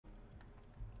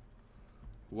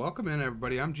Welcome in,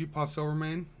 everybody. I'm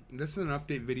GpaSilverMane. This is an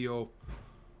update video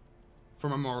for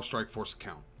my Marvel Strike Force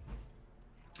account.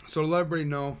 So to let everybody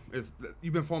know, if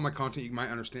you've been following my content, you might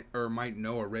understand or might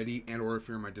know already, and or if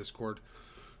you're in my Discord.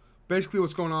 Basically,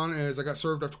 what's going on is I got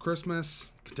served after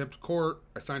Christmas, contempt of court.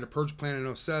 I signed a purge plan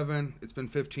in 07. It's been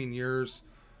 15 years,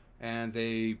 and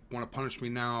they want to punish me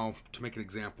now to make an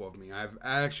example of me. I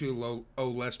actually owe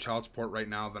less child support right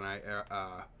now than I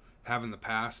have in the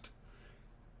past.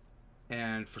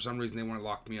 And for some reason, they want to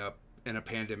lock me up in a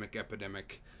pandemic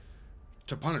epidemic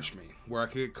to punish me, where I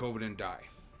could get COVID and die.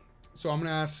 So I'm going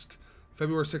to ask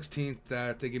February 16th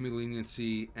that they give me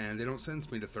leniency and they don't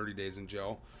sentence me to 30 days in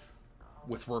jail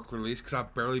with work release, because I'll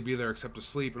barely be there except to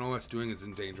sleep, and all that's doing is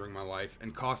endangering my life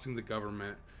and costing the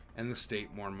government and the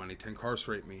state more money to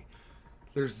incarcerate me.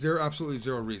 There's absolutely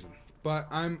zero reason. But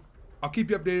I'll keep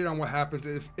you updated on what happens.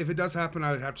 If it does happen,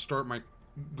 I would have to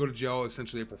go to jail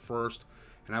essentially April 1st.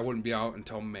 And I wouldn't be out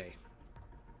until May.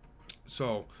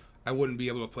 So I wouldn't be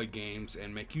able to play games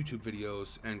and make YouTube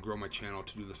videos and grow my channel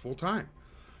to do this full time.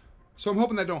 So I'm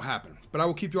hoping that don't happen. But I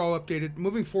will keep you all updated.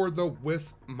 Moving forward, though,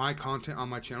 with my content on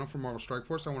my channel for Marvel Strike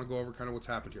Force, I want to go over kind of what's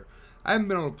happened here. I haven't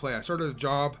been able to play. I started a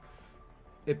job.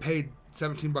 It paid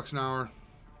 17 bucks an hour.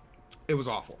 It was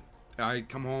awful. I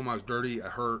come home, I was dirty, I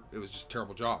hurt. It was just a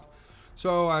terrible job.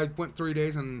 So I went 3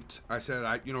 days and I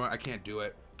said, you know what, I can't do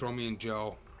it. Throw me in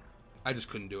jail. I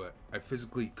just couldn't do it. I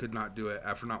physically could not do it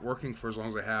after not working for as long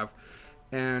as I have.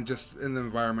 And just in the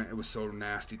environment, it was so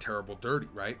nasty, terrible, dirty,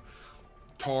 right?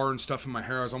 Tar and stuff in my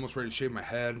hair. I was almost ready to shave my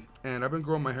head. And I've been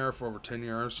growing my hair for over 10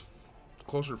 years.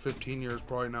 Closer to 15 years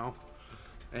probably now.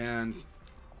 And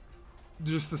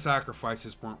just the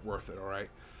sacrifices weren't worth it, all right?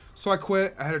 So I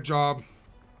quit. I had a job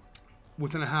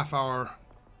within a half hour,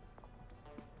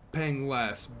 paying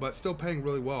less, but still paying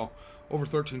really well, over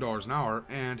 $13 an hour.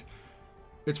 And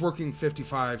it's working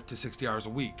 55 to 60 hours a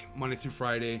week, Monday through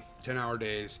Friday, 10-hour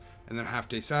days, and then half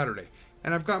day Saturday.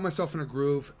 And I've got myself in a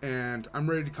groove, and I'm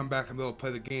ready to come back and be able to play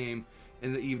the game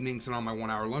in the evenings and on my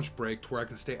 1-hour lunch break, to where I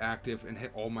can stay active and hit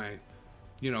all my,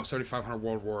 7,500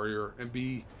 World Warrior and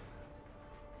be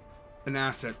an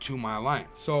asset to my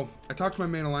alliance. So I talked to my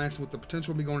main alliance with the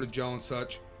potential of me going to jail and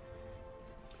such.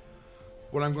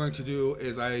 What I'm going to do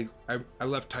is I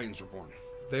left Titans Reborn.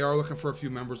 They are looking for a few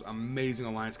members. Amazing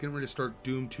alliance. Getting ready to start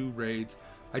Doom 2 raids.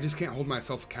 I just can't hold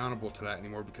myself accountable to that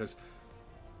anymore, because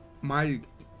my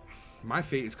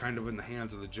fate is kind of in the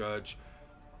hands of the judge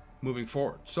moving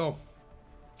forward. So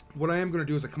what I am going to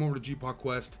do is I come over to GPA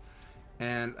Quest,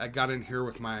 and I got in here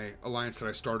with my alliance that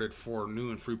I started for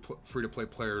new and free to play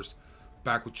players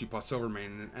back with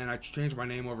GpaSilverMane, and I changed my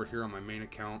name over here on my main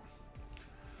account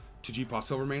to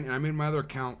GpaSilverMane, and I made my other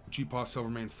account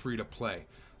GpaSilverMane free to play.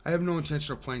 I have no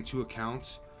intention of playing 2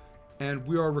 accounts, and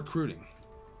we are recruiting.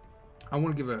 I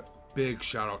want to give a big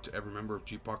shout out to every member of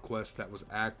GPA Quest that was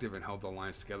active and held the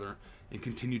alliance together and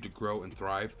continued to grow and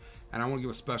thrive. And I want to give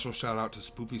a special shout out to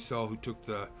Spoopy Cell,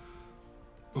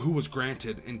 who was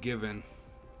granted and given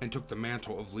and took the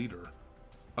mantle of leader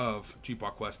of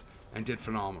GPA Quest and did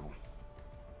phenomenal.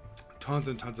 Tons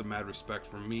and tons of mad respect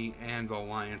from me and the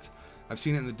alliance. I've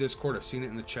seen it in the Discord, I've seen it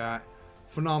in the chat.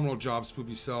 Phenomenal job,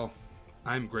 Spoopy Cell.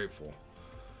 I'm grateful.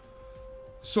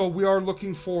 So we are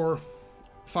looking for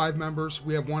 5 members.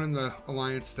 We have one in the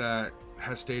alliance that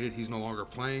has stated he's no longer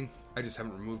playing. I just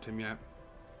haven't removed him yet.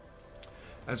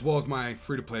 As well as my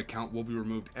free-to-play account will be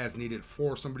removed as needed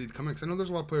for somebody to come in. Because I know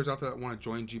there's a lot of players out there that want to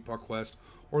join GPA Quest,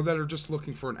 or that are just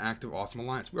looking for an active, awesome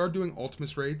alliance. We are doing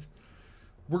Ultimates raids.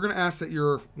 We're going to ask that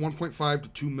you're 1.5 to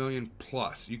 2 million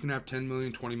plus. You can have 10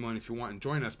 million, 20 million if you want and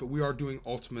join us, but we are doing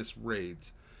Ultimates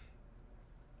raids.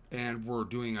 And we're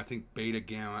doing, I think, Beta,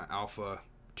 Gamma, Alpha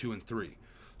 2, and 3.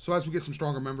 So as we get some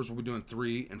stronger members, we'll be doing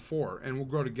 3 and 4, and we'll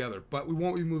grow together. But we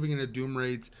won't be moving into Doom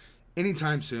raids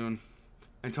anytime soon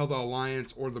until the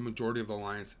Alliance, or the majority of the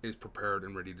Alliance, is prepared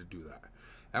and ready to do that.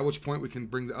 At which point we can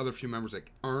bring the other few members that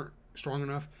aren't strong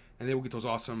enough, and they will get those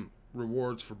awesome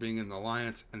rewards for being in the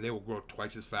Alliance, and they will grow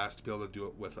twice as fast to be able to do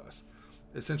it with us.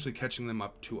 Essentially catching them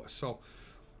up to us. So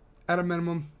at a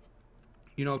minimum,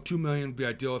 2 million would be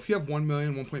ideal. If you have 1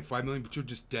 million, 1.5 million, but you're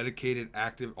just dedicated,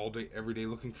 active, all day, every day,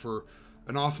 looking for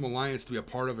an awesome alliance to be a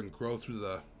part of and grow through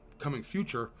the coming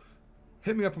future,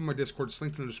 hit me up on my Discord. It's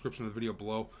linked in the description of the video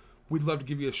below. We'd love to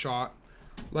give you a shot.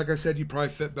 Like I said, you'd probably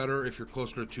fit better if you're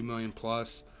closer to 2 million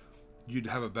plus. You'd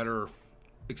have a better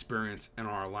experience in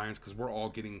our alliance, because we're all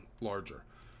getting larger.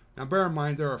 Now, bear in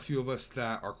mind, there are a few of us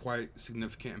that are quite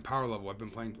significant in power level. I've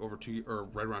been playing over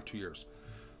right around 2 years.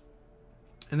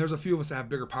 And there's a few of us that have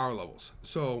bigger power levels.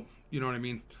 So, you know what I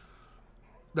mean?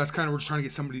 That's kind of, we're just trying to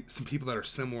get some people that are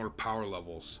similar power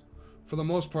levels For the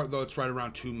most part, though, it's right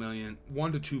around 2 million,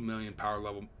 1 to 2 million power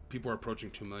level. People are approaching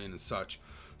 2 million and such.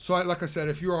 So, like I said,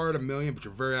 if you are at 1 million, but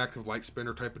you're very active, light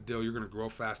spender type of deal, you're going to grow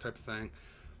fast type of thing,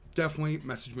 definitely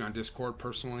message me on Discord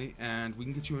personally, and we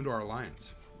can get you into our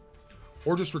alliance.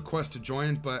 Or just request to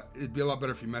join, but it'd be a lot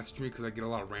better if you message me, because I get a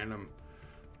lot of random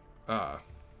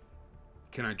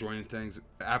can I join things,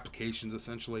 applications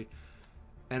essentially,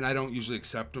 and I don't usually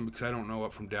accept them because I don't know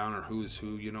up from down or who is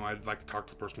who. You know, I'd like to talk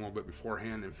to the person a little bit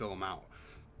beforehand and fill them out.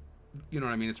 You know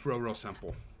what I mean? It's real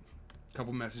simple. A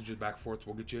couple messages back and forth,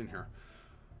 we'll get you in here.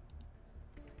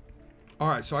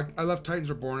 Alright, so I left Titans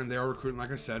Reborn, and they are recruiting,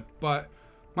 like I said, but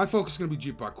my focus is going to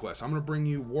be GPA Quest. I'm going to bring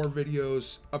you war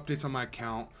videos, updates on my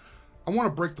account. I want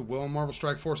to break the will in Marvel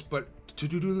Strike Force, but to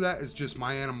do that is just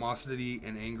my animosity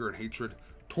and anger and hatred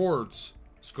towards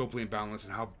Scopely and Boundless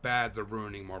and how bad they're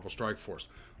ruining Marvel Strike Force.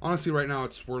 Honestly, right now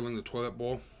it's swirling the toilet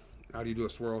bowl. How do you do a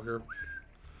swirl here?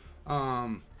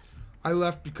 I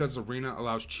left because Arena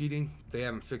allows cheating. They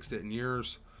haven't fixed it in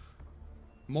years.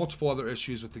 Multiple other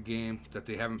issues with the game that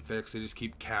they haven't fixed. They just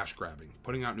keep cash grabbing,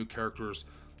 putting out new characters,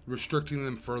 restricting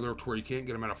them further to where you can't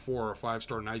get them at a 4 or a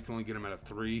 5-star. Now you can only get them at a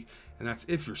 3, and that's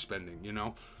if you're spending, you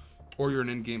know, or you're an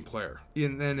in-game player.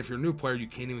 And then if you're a new player, you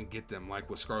can't even get them, like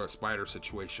with Scarlet Spider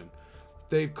situation.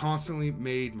 They've constantly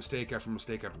made mistake after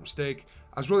mistake after mistake.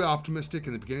 I was really optimistic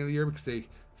in the beginning of the year because they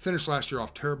finished last year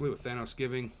off terribly with Thanos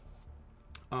giving.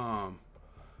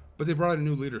 But they brought in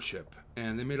new leadership,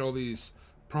 and they made all these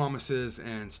promises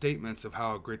and statements of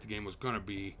how great the game was going to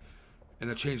be and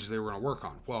the changes they were going to work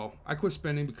on. Well, I quit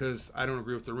spending because I don't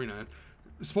agree with the Arena.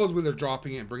 Supposedly they're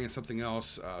dropping it and bringing something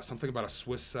else, something about a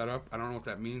Swiss setup. I don't know what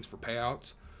that means for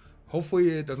payouts. Hopefully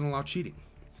it doesn't allow cheating.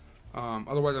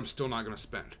 Otherwise, I'm still not going to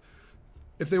spend.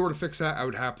 If they were to fix that, I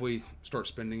would happily start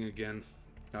spending again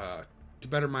to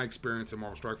better my experience in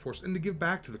Marvel Strike Force and to give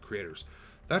back to the creators.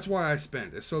 That's why I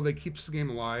spend. Is so they keeps the game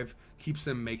alive, keeps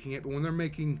them making it. But when they're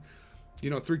making, you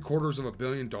know, $750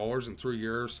 million in 3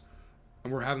 years,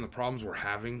 and we're having the problems we're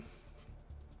having,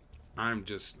 I'm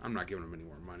not giving them any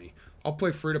more money. I'll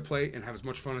play free to play and have as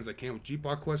much fun as I can with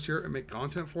GPA Quest here and make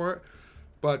content for it.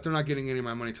 But they're not getting any of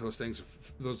my money till those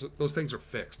things are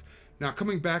fixed. Now,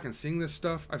 coming back and seeing this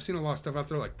stuff, I've seen a lot of stuff out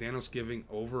there like Thanos giving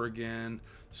over again.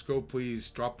 Scopely's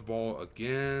dropped the ball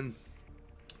again.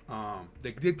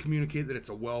 They did communicate that it's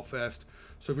a well fest.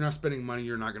 So if you're not spending money,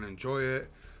 you're not going to enjoy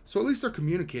it. So at least they're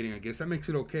communicating, I guess. That makes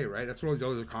it okay, right? That's what all these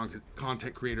other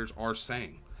content creators are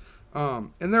saying.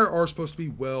 And there are supposed to be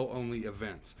well-only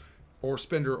events or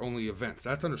spender-only events.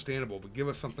 That's understandable, but give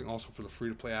us something also for the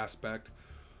free-to-play aspect.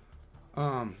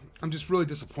 I'm just really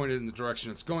disappointed in the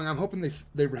direction it's going. I'm hoping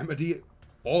they remedy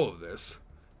all of this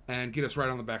and get us right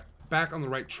on the back on the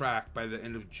right track by the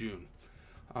end of June.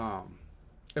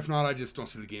 If not, I just don't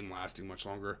see the game lasting much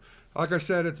longer. Like I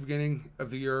said at the beginning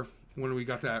of the year, when we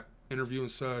got that interview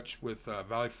and such with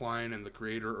Valley Flying and the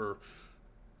creator, or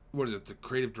what is it, the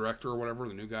creative director or whatever,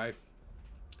 the new guy,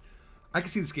 I can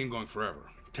see this game going forever.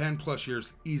 10 plus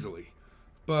years easily.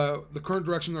 But the current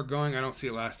direction they're going, I don't see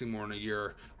it lasting more than a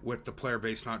year with the player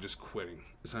base not just quitting,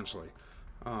 essentially.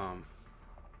 And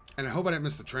I hope I didn't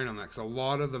miss the train on that, because a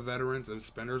lot of the veterans and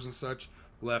spenders and such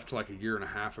left like a year and a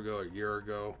half ago, a year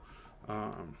ago.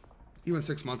 Even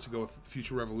 6 months ago with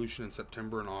Future Revolution in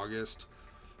September and August.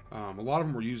 A lot of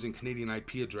them were using Canadian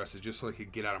IP addresses just so they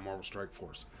could get out of Marvel Strike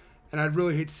Force. And I'd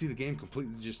really hate to see the game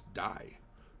completely just die.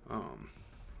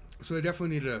 So they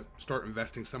definitely need to start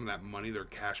investing some of that money they're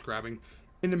cash grabbing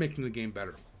into making the game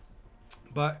better.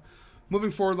 But moving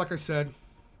forward, like I said,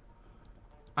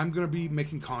 I'm going to be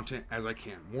making content as I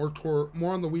can.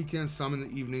 More on the weekends, some in the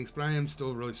evenings, but I am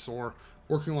still really sore,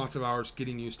 working lots of hours,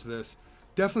 getting used to this.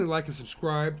 Definitely like and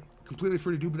subscribe. Completely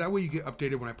free to do, but that way you get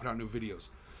updated when I put out new videos.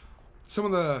 Some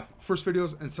of the first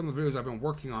videos and some of the videos I've been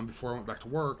working on before I went back to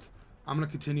work, I'm going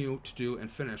to continue to do and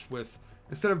finish with,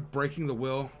 instead of breaking the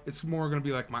will, it's more going to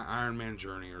be like my Iron Man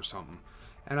journey or something.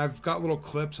 And I've got little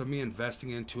clips of me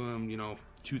investing into him, you know,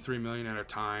 2-3 million at a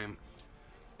time,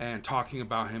 and talking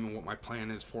about him and what my plan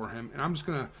is for him. And I'm just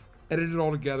going to edit it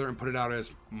all together and put it out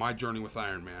as my journey with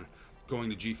Iron Man,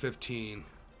 going to G15. And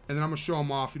then I'm going to show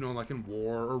him off, you know, like in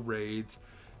war or raids,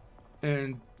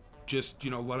 and just,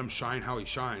 you know, let him shine how he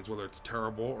shines, whether it's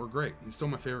terrible or great. He's still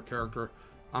my favorite character.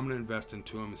 I'm going to invest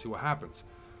into him and see what happens.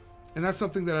 And that's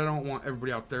something that I don't want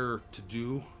everybody out there to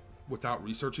do without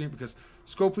researching it, because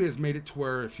Scopely has made it to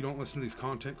where if you don't listen to these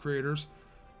content creators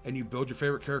and you build your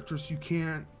favorite characters, you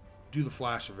can't do the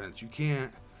flash events, you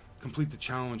can't complete the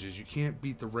challenges, you can't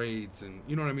beat the raids, and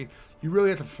you know what I mean? You really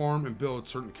have to farm and build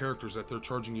certain characters that they're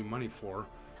charging you money for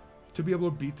to be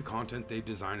able to beat the content they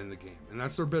design in the game. And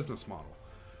that's their business model.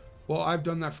 Well, I've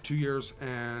done that for 2 years,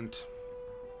 and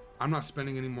I'm not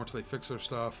spending any more till they fix their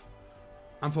stuff.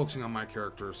 I'm focusing on my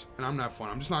characters, and I'm gonna have fun.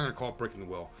 I'm just not gonna call it breaking the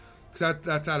will, because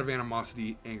that's out of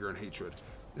animosity, anger, and hatred,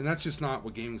 and that's just not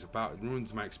what gaming's about. It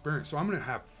ruins my experience. So I'm gonna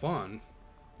have fun,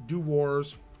 do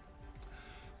wars,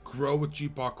 grow with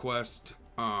GPA Quest,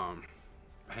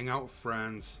 hang out with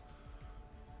friends.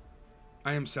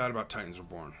 I am sad about Titans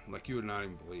Reborn, like you would not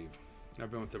even believe. I've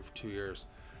been with them for 2 years,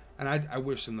 and I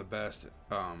wish them the best.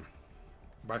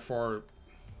 By far,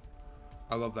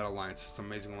 I love that alliance. It's an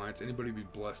amazing alliance. Anybody would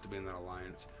be blessed to be in that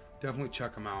alliance. Definitely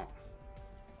check them out.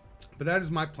 But that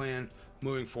is my plan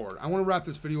moving forward. I want to wrap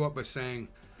this video up by saying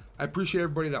I appreciate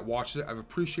everybody that watches it.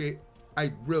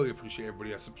 I really appreciate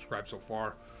everybody that subscribed so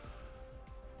far.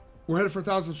 We're headed for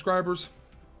 1,000 subscribers.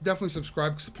 Definitely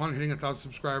subscribe, because upon hitting 1,000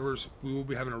 subscribers, we will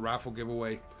be having a raffle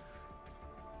giveaway.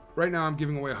 Right now, I'm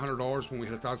giving away $100 when we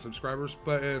hit 1,000 subscribers.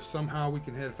 But if somehow we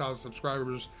can hit 1,000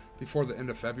 subscribers before the end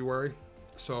of February,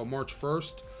 so March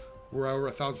 1st, we're over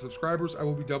 1,000 subscribers, I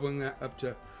will be doubling that up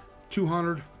to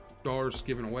 $200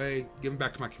 given away, given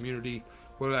back to my community,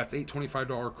 whether that's 8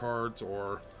 $25 cards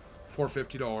or 4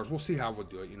 $50. We'll see how we'll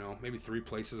do it, you know, maybe 3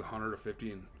 places, 100 or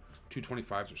 50 and 2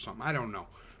 25s or something. I don't know,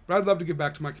 but I'd love to give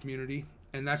back to my community,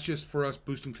 and that's just for us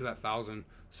boosting to that 1,000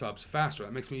 subs faster.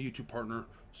 That makes me a YouTube partner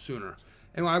sooner,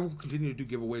 and I will continue to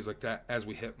do giveaways like that as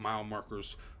we hit mile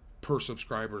markers per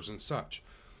subscribers and such.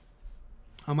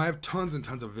 I have tons and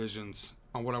tons of visions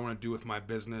on what I want to do with my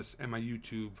business and my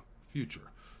YouTube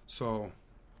future. So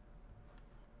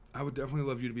I would definitely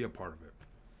love you to be a part of it.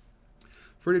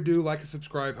 Free to do, like and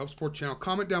subscribe, help support the channel.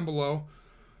 Comment down below.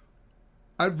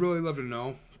 I'd really love to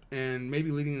know. And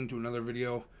maybe leading into another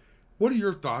video, what are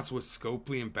your thoughts with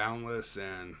Scopely and Boundless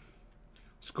and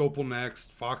Scopel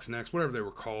Next, Fox Next, whatever they were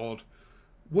called?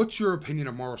 What's your opinion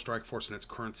of Marvel Strike Force in its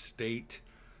current state?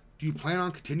 Do you plan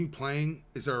on continue playing?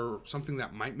 Is there something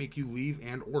that might make you leave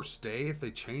and or stay if they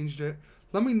changed it?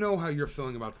 Let me know how you're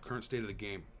feeling about the current state of the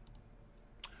game.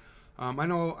 I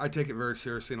know I take it very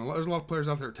seriously, and there's a lot of players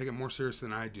out there that take it more seriously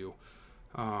than I do.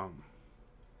 But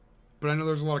I know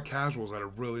there's a lot of casuals that are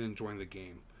really enjoying the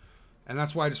game. And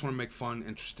that's why I just want to make fun,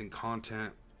 interesting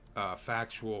content,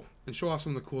 factual, and show off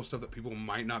some of the cool stuff that people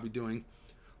might not be doing,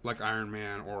 like Iron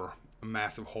Man or a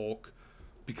massive Hulk,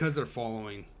 because they're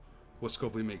following what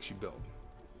Scopely makes you build.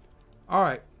 All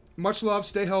right. Much love.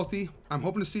 Stay healthy. I'm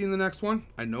hoping to see you in the next one.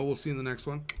 I know we'll see you in the next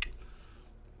one.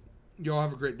 Y'all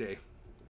have a great day.